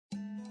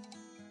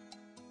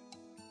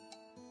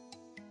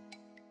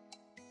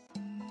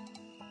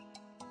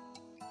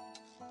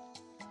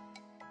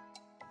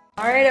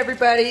All right,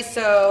 everybody,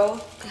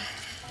 so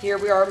here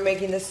we are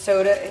making the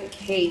soda and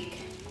cake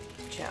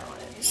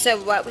challenge. So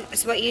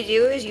what you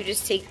do is you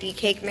just take the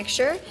cake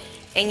mixture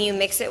and you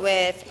mix it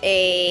with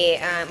a,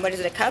 what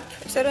is it, a cup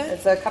of soda?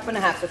 It's a cup and a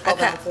half, so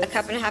 12 ounces. A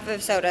cup and a half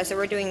of soda. So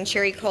we're doing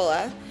cherry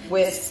cola.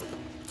 With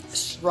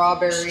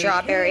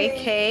strawberry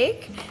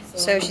cake.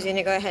 So she's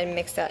gonna go ahead and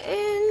mix that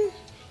in,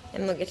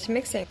 and we'll get to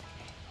mixing.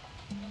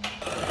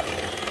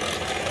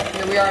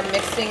 Here we are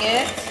mixing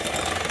it.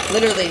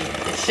 Literally,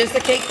 it's just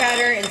the cake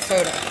batter and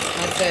soda.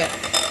 That's it.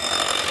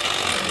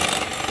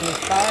 And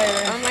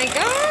fire. Oh my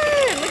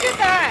god, look at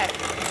that.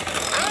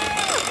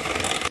 Ah.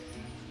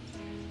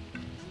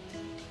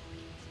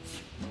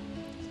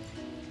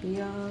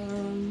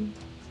 Yum.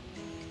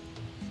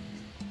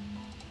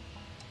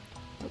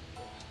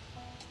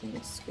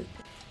 Scoop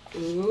it.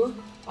 Ooh,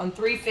 on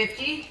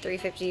 350.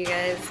 350, you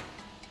guys.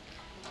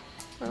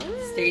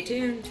 Stay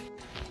tuned.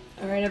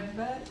 All right,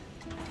 everybody.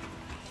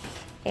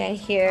 And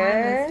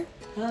here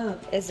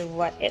is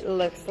what it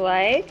looks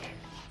like.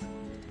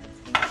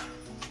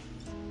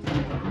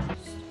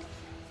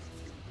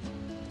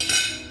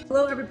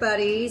 Hello,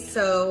 everybody.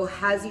 So,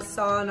 as you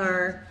saw in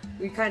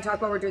we kind of talked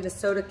about we're doing the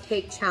soda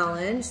cake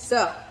challenge.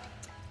 So,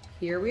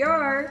 here we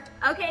are.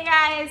 Okay,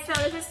 guys. So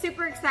this is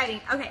super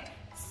exciting. Okay.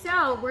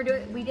 So we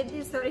did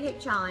the soda cake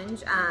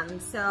challenge.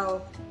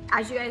 So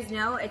as you guys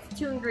know, it's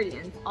 2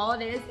 ingredients. All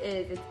it is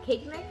it's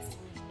cake mix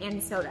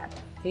and soda.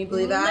 Can you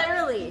believe that?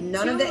 Literally.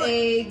 None of the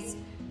eggs,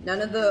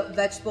 none of the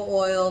vegetable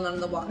oil, none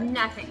of the water.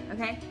 Nothing,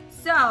 okay?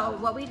 So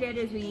what we did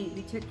is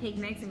we took cake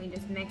mix and we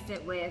just mixed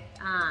it with,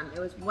 it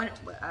was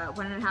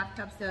 1.5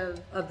 cups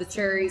of the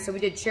cherry. So we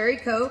did cherry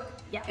Coke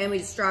and we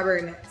did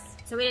strawberry mix.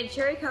 So we did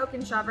cherry Coke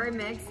and strawberry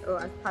mix. Oh,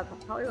 it's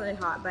probably really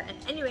hot. But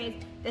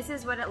anyways, this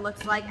is what it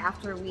looks like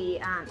after we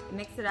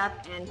mixed it up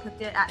and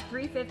cooked it at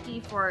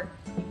 350 for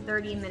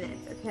 30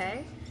 minutes,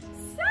 okay?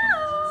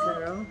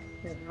 So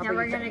now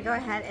we're going to go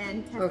ahead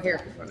and test it.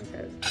 Here.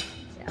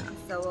 Yeah,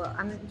 so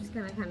I'm just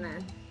going to kind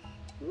of...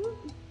 Ooh,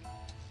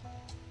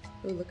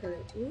 look at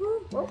it.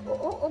 Ooh.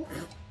 Oh.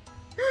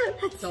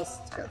 It's all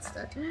got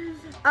stuck.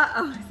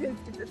 Uh-oh,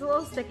 it's a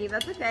little sticky.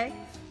 That's okay.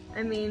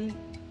 I mean,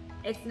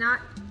 it's not...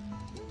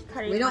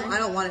 I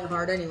don't want it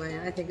hard anyway.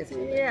 I think it's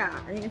good. Yeah,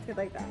 I think it's good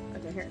like that.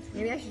 Okay, here.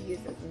 Maybe I should use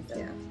this instead.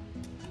 Yeah.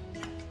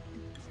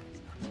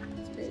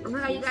 Oh my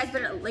god, you guys,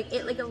 but it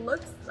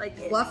looks like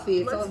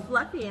fluffy. It looks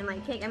fluffy and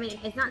like cake. I mean,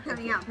 it's not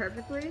coming out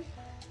perfectly,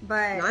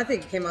 but no, I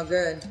think it came out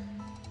good.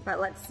 But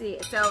let's see.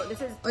 So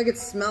this is like it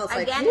smells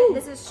again. Like,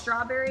 this is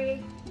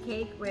strawberry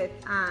cake with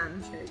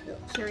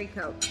cherry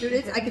Coke.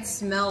 Dude, I could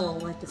smell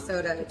like the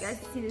soda. You guys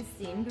see the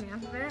steam coming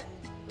off of it?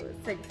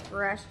 It's like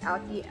fresh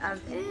out the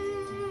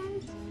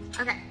oven.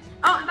 Okay.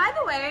 Oh, and by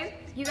the way,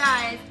 you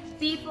guys,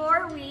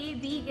 before we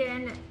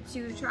begin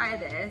to try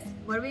this,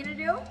 what are we gonna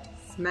do?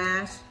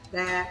 Smash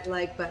that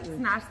like button.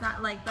 Smash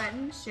that like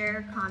button,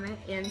 share, comment,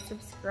 and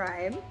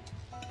subscribe.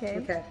 Okay.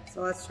 Okay.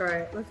 So let's try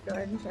it. Let's go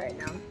ahead and try it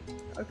now.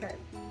 Okay.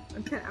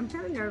 I'm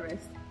kind of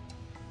nervous.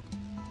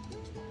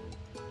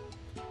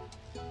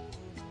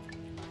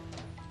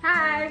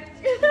 Hi.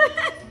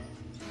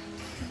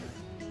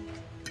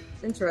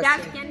 Interesting.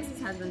 That's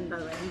Candice's husband, by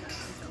the way.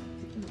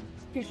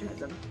 Future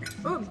husband.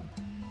 Ooh.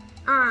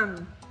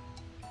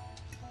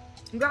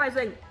 You guys,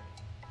 like,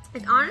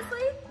 it's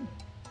honestly,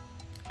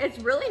 it's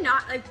really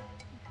not like.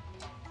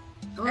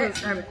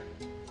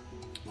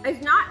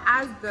 It's not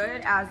as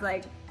good as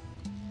like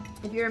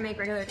if you were to make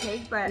regular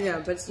cake, but yeah,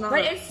 but it's not.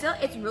 But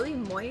it's really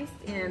moist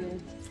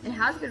and it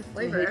has good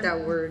flavor. I hate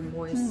that word,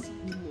 moist.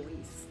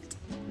 Moist.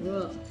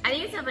 Ugh. I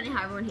think it's so funny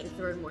how everyone hates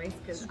the word moist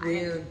because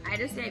I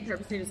just say it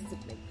purposely just to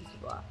make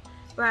people laugh.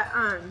 But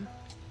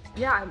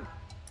yeah,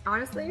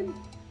 honestly,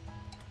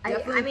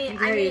 I mean,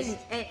 and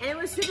it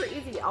was super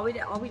easy. All we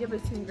did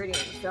was 2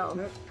 ingredients.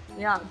 So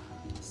yeah,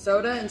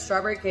 soda and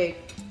strawberry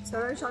cake.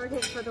 Soda and strawberry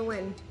cake for the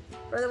win.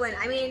 For the win.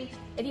 I mean,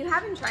 if you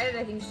haven't tried it,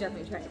 I think you should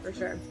definitely try it for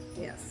sure.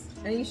 Yes.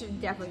 I think you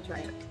should definitely try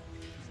it.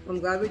 I'm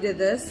glad we did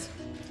this.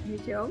 Me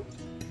too.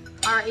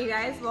 All right, you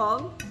guys.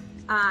 Well,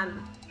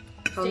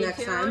 stay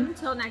tuned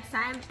till next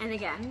time. And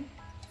again,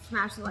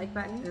 smash the like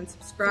button and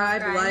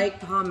subscribe,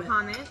 like, comment.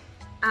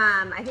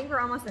 I think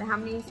we're almost at how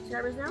many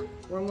subscribers now?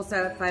 We're almost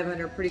at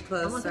 500, pretty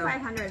close. Almost at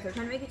 500. So we're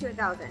trying to make it to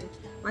 1,000.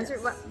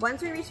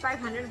 Once we reach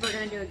 500, we're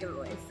gonna do a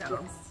giveaway.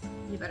 So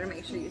you better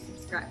make sure you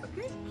subscribe.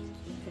 Okay.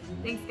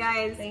 Thanks,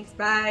 guys. Thanks.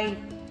 Bye.